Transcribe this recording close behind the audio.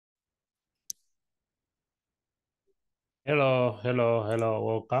Hello,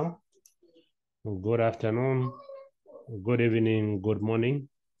 welcome. Good afternoon, good evening, good morning.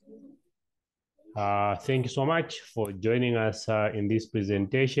 Thank you so much for joining us in this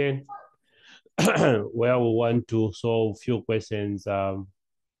presentation where we want to solve a few questions from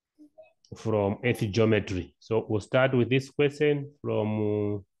earth geometry. So we'll start with this question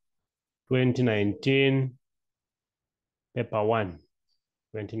from 2019, paper 1.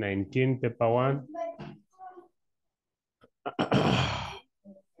 2019, paper 1.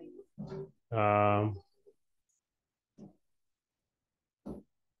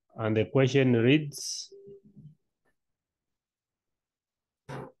 And the question reads,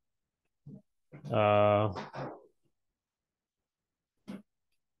 the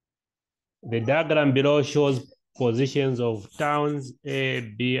diagram below shows positions of towns A,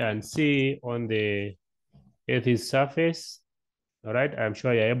 B, and C on the Earth's surface. All right, I'm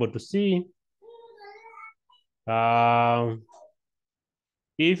sure you're able to see.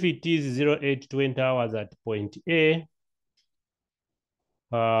 If it is 0820 hours at point A,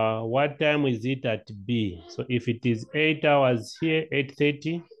 what time is it at B? So if it is 8 hours here,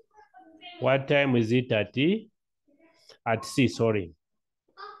 8:30, what time is it at C, sorry.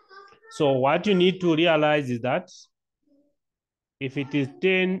 So what you need to realize is that if it is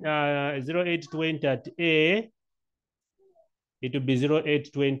 0820 at A, it will be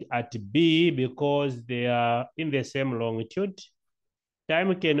 0820 at B because they are in the same longitude.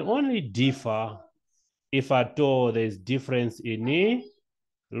 Time can only differ if at all there's difference in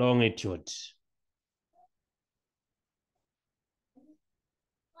longitude.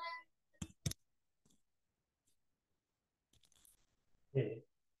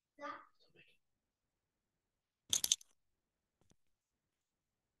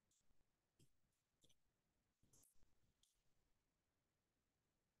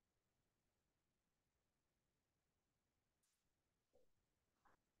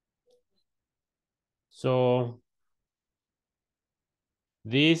 So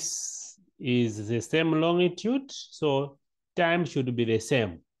this is the same longitude, so time should be the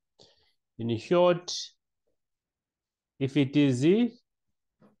same. In short, if it is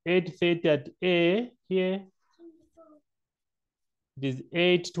 8:30 at A here, it is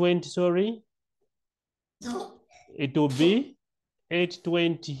 8:20, sorry. It will be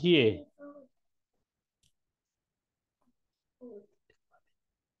 8:20 here.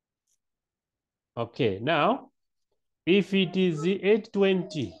 Okay, now, if it is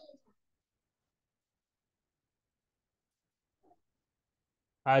 8:20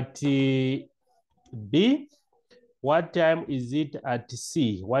 at B, what time is it at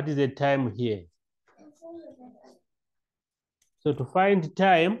C? What is the time here? So to find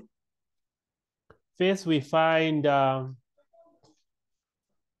time, first we find the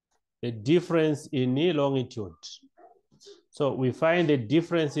difference in longitude. So we find the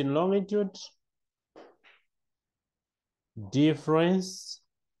difference in longitude, difference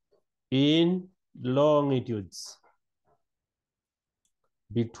in longitudes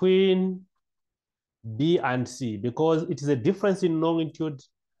between B and C, because it is a difference in longitudes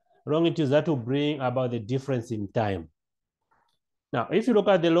that will bring about the difference in time. Now, if you look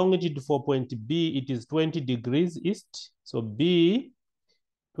at the longitude for point B, it is 20 degrees east. So B,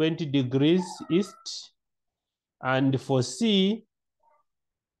 20 degrees east. And for C,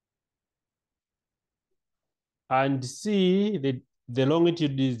 the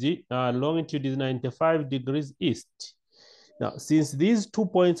longitude is 95 degrees east. Now, since these 2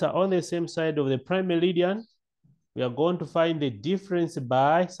 points are on the same side of the prime meridian, we are going to find the difference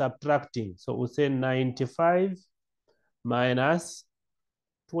by subtracting. So we'll say 95 minus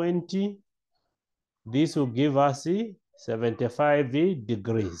 20. This will give us 75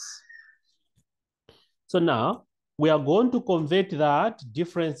 degrees. So now we are going to convert that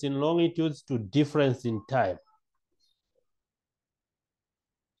difference in longitudes to difference in time.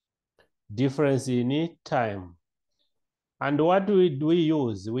 Difference in time. And what do we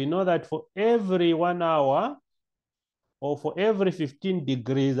use? We know that for every 1 hour or for every 15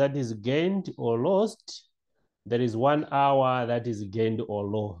 degrees that is gained or lost, there is 1 hour that is gained or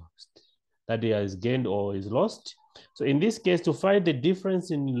lost. That is gained or is lost. So in this case, to find the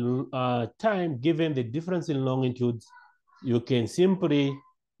difference in time given the difference in longitudes, you can simply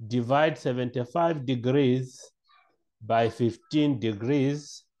divide 75 degrees by 15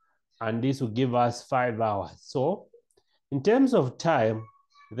 degrees, and this will give us 5 hours. So in terms of time,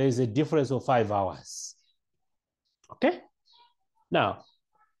 there is a difference of 5 hours. Okay? Now,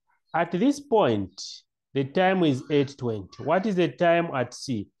 at this point, the time is 8:20. What is the time at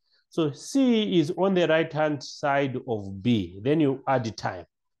C? So C is on the right-hand side of B. Then you add the time.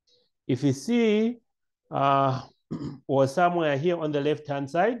 If you see or somewhere here on the left-hand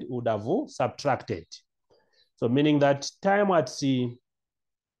side, would have subtracted. So meaning that time at C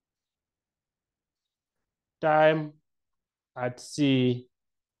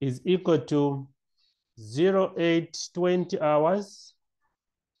is equal to 0820 hours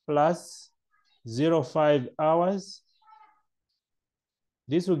plus 05 hours.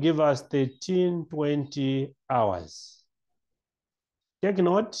 This will give us 1320 hours. Take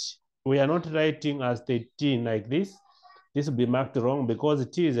note, we are not writing as 13 like this. This will be marked wrong because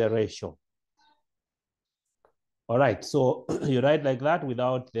T is a ratio. All right, so you write like that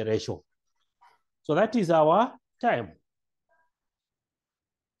without the ratio. So that is our time.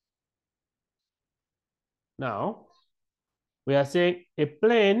 Now, we are saying a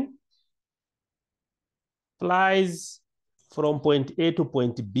plane flies from point A to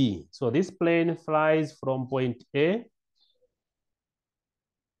point B. So this plane flies from point A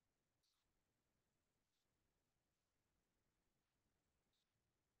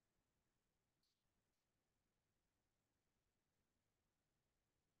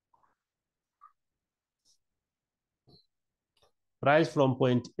from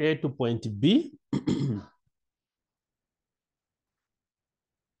point A to point B.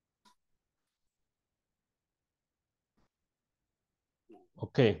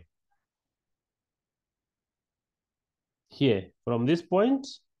 Okay. Here, from this point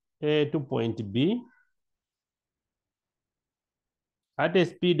A to point B, at a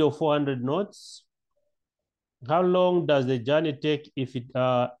speed of 400 knots, how long does the journey take if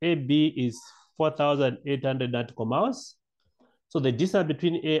AB is 4,800 nautical miles? So the distance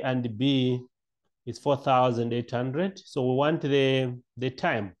between A and B is 4,800. So we want the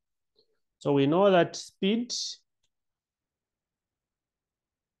time. So we know that speed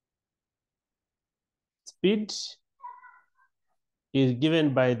is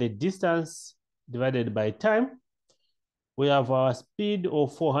given by the distance divided by time. We have our speed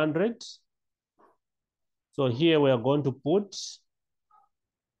of 400. So here we are going to put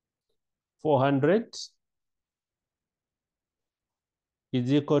 400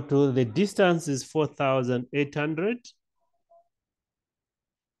 is equal to the distance is 4,800.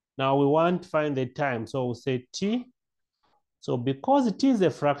 Now we want to find the time. So we'll say T. So because T is a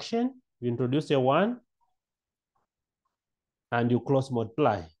fraction, you introduce a 1 and you cross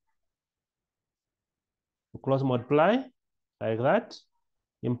multiply. You cross multiply like that,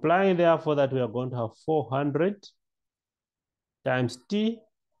 implying therefore that we are going to have 400 times T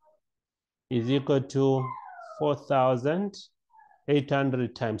is equal to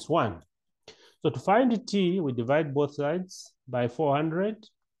 4,800 times 1. So to find T, we divide both sides by 400,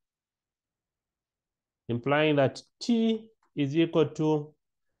 implying that T is equal to,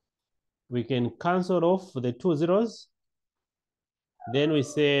 we can cancel off the 2 zeros. Then we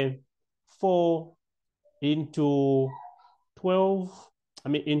say 4 into 12,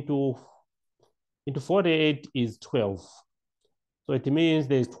 into 48 is 12. So it means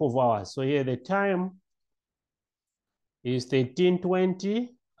there's 12 hours. So here the time is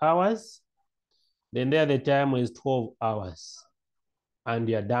 1320 hours. Then there the time is 12 hours. And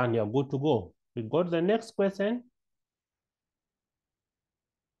you're done, you're good to go. We go to the next question,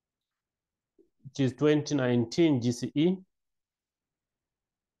 which is 2019 GCE.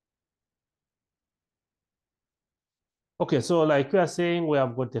 Okay, so like we are saying, we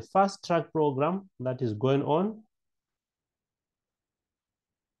have got a fast track program that is going on.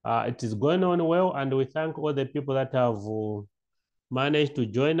 It is going on well, and we thank all the people that have managed to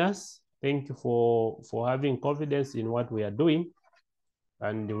join us. Thank you for having confidence in what we are doing.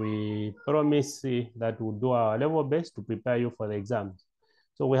 And we promise that we'll do our level best to prepare you for the exams.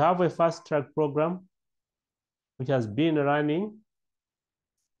 So we have a fast track program which has been running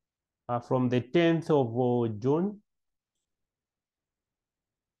from the 10th of June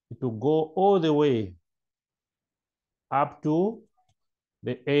to go all the way up to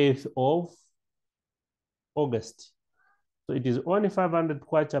the 8th of August. So it is only 500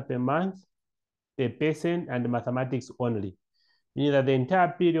 kwacha per month, per person, and mathematics only. Meaning that the entire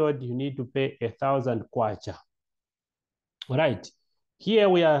period you need to pay 1,000 kwacha. All right. Here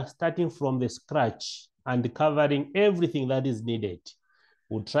we are starting from the scratch and covering everything that is needed.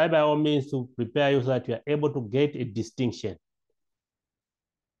 We'll try by all means to prepare you so that you are able to get a distinction.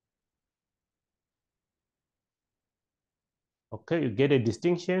 Okay, you get a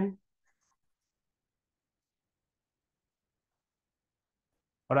distinction.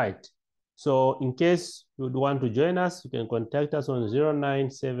 All right. So in case you would want to join us, you can contact us on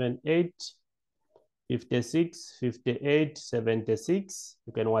 0978 56 58 76.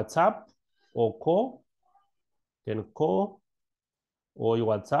 You can WhatsApp or call. You can call or you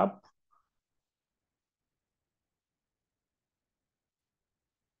WhatsApp.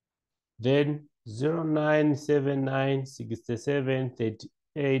 Then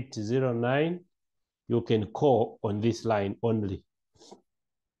 0979673809, you can call on this line only.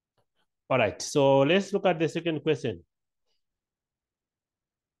 All right, so let's look at the second question.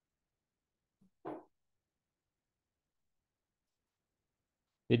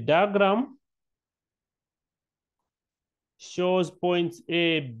 The diagram shows points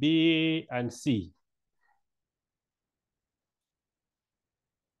A, B, and C.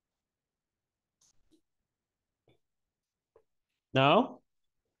 Now,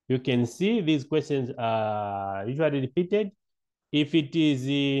 you can see these questions are usually repeated. If it is,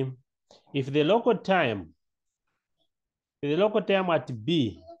 if the local time at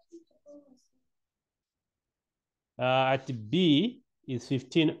B is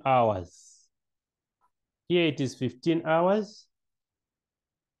 15 hours. Here it is 15 hours.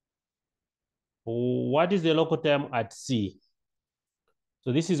 What is the local time at C?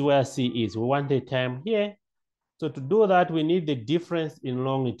 So this is where C is. We want the time here. So to do that, we need the difference in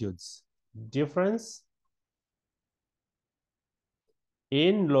longitudes. Difference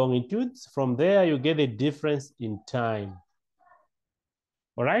in longitudes. From there, you get the difference in time.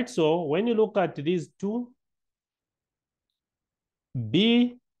 All right, so when you look at these two,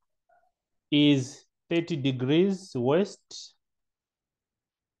 B is 30 degrees west.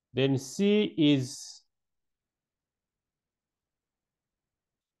 Then C is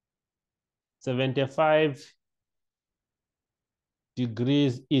 75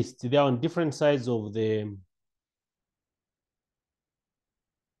 degrees east. They are on different sides of the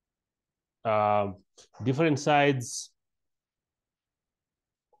different sides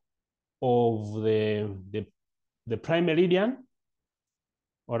of the prime meridian.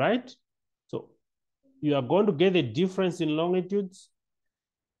 All right. So you are going to get the difference in longitudes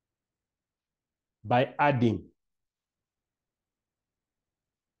by adding.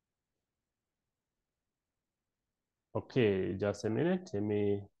 Okay, just a minute. Let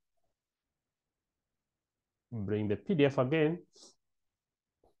me bring the PDF again.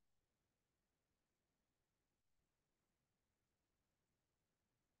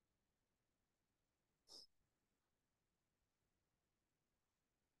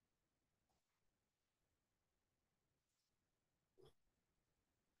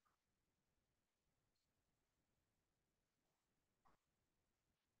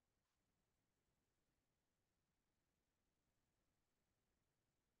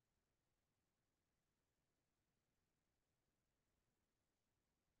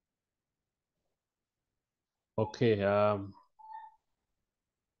 Okay.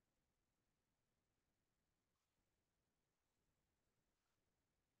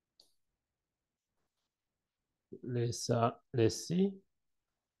 Let's see.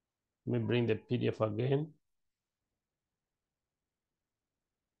 Let me bring the PDF again.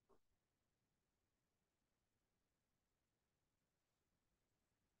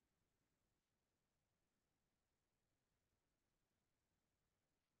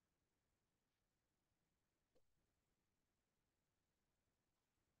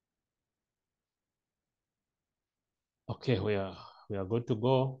 Okay, we are good to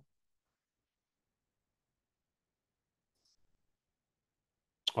go.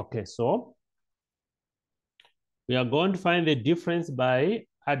 Okay, so we are going to find the difference by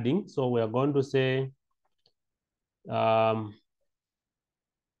adding. So we are going to say we are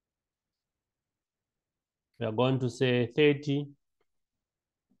going to say 30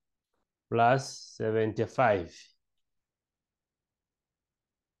 plus 75.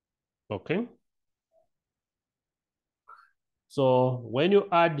 Okay. So when you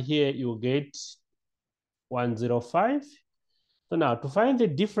add here, you get 105. So now to find the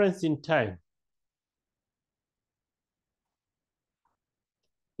difference in time,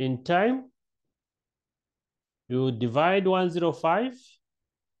 you divide 105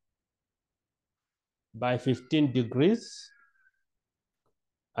 by 15 degrees,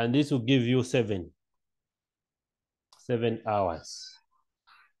 and this will give you 7 hours.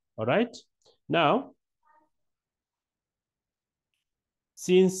 All right. Now,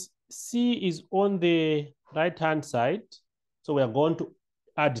 since C is on the right-hand side, so we are going to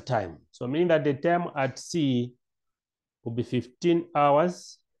add time. So meaning that the time at C will be 15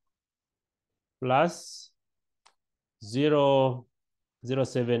 hours plus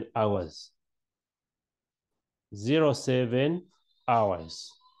 0.07 hours. 0.7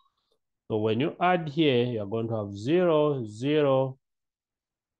 hours. So when you add here, you're going to have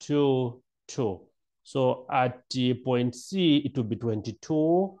 0.022. So at point C, it will be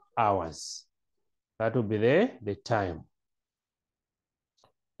 22 hours. That will be the time.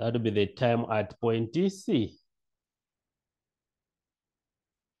 That will be the time at point C.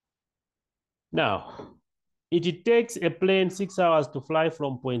 Now, it takes a plane 6 hours to fly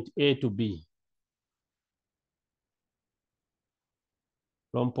from point A to B.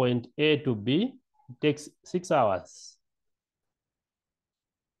 From point A to B, it takes 6 hours.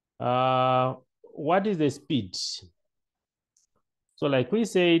 What is the speed? So like we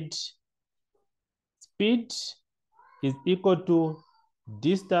said, speed is equal to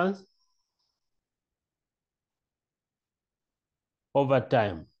distance over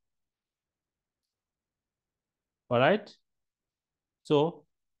time. All right? So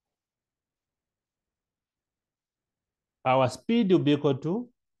our speed will be equal to,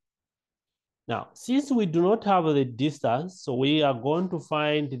 now, since we do not have the distance, so we are going to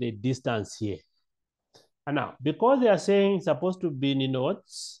find the distance here. And now, because they are saying it's supposed to be in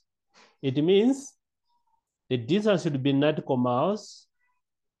knots, it means the distance should be in nautical miles.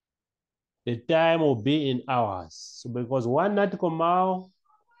 The time will be in hours. So because 1 nautical mile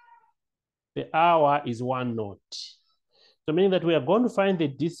per hour is 1 knot. So meaning that we are going to find the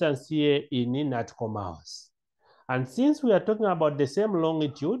distance here in nautical miles. And since we are talking about the same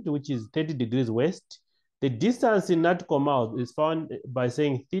longitude, which is 30 degrees west, the distance in nautical miles is found by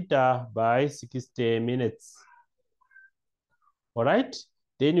saying theta by 60 minutes. All right?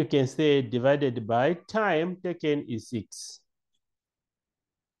 Then you can say divided by time taken is 6.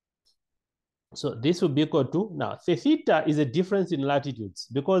 So this will be equal to, now the theta is a difference in latitudes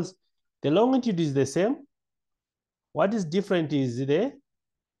because the longitude is the same. What is different is the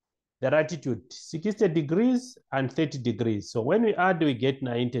latitude, 60 degrees and 30 degrees. So when we add, we get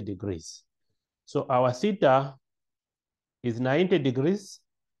 90 degrees. So our theta is 90 degrees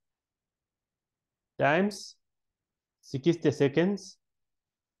times 60 seconds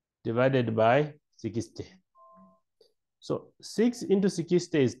divided by 60. So 6 into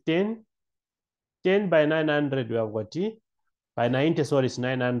 60 is 10. 10 by 900, we have got T. By 90, sorry, it's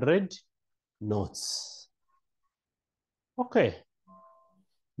 900 knots. Okay.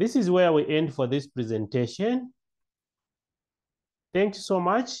 This is where we end for this presentation. Thank you so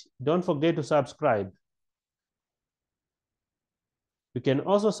much. Don't forget to subscribe. You can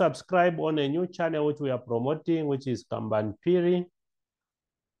also subscribe on a new channel which we are promoting, which is Kanban Piri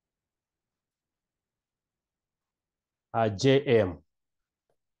JM.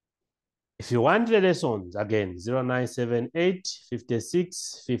 If you want the lessons, again, 0978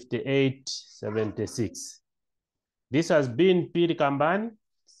 56 58 76. This has been Piri Kanban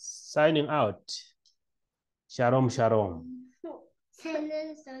signing out. Shalom, shalom.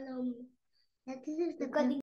 Shalom, shalom. That is the